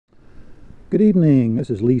Good evening, this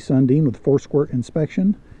is Lee Sundin with Foursquare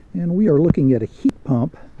Inspection, and we are looking at a heat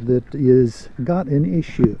pump that is got an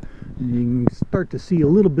issue. And you can start to see a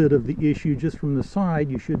little bit of the issue just from the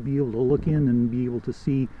side. You should be able to look in and be able to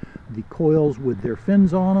see the coils with their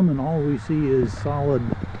fins on them, and all we see is solid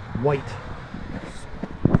white.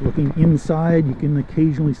 Looking inside, you can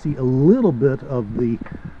occasionally see a little bit of the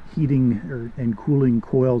heating and cooling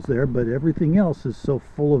coils there, but everything else is so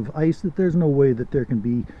full of ice that there's no way that there can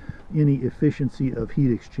be any efficiency of heat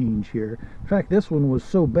exchange here. In fact, this one was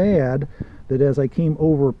so bad that as I came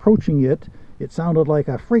over approaching it, it sounded like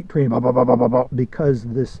a freight train because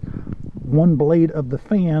this one blade of the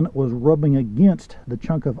fan was rubbing against the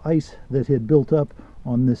chunk of ice that had built up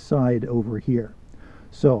on this side over here.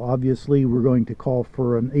 So obviously we're going to call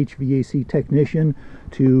for an HVAC technician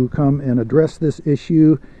to come and address this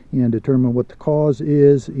issue and determine what the cause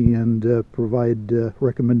is and provide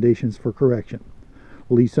recommendations for correction.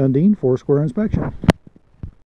 Lee Sundin, Foursquare Inspection.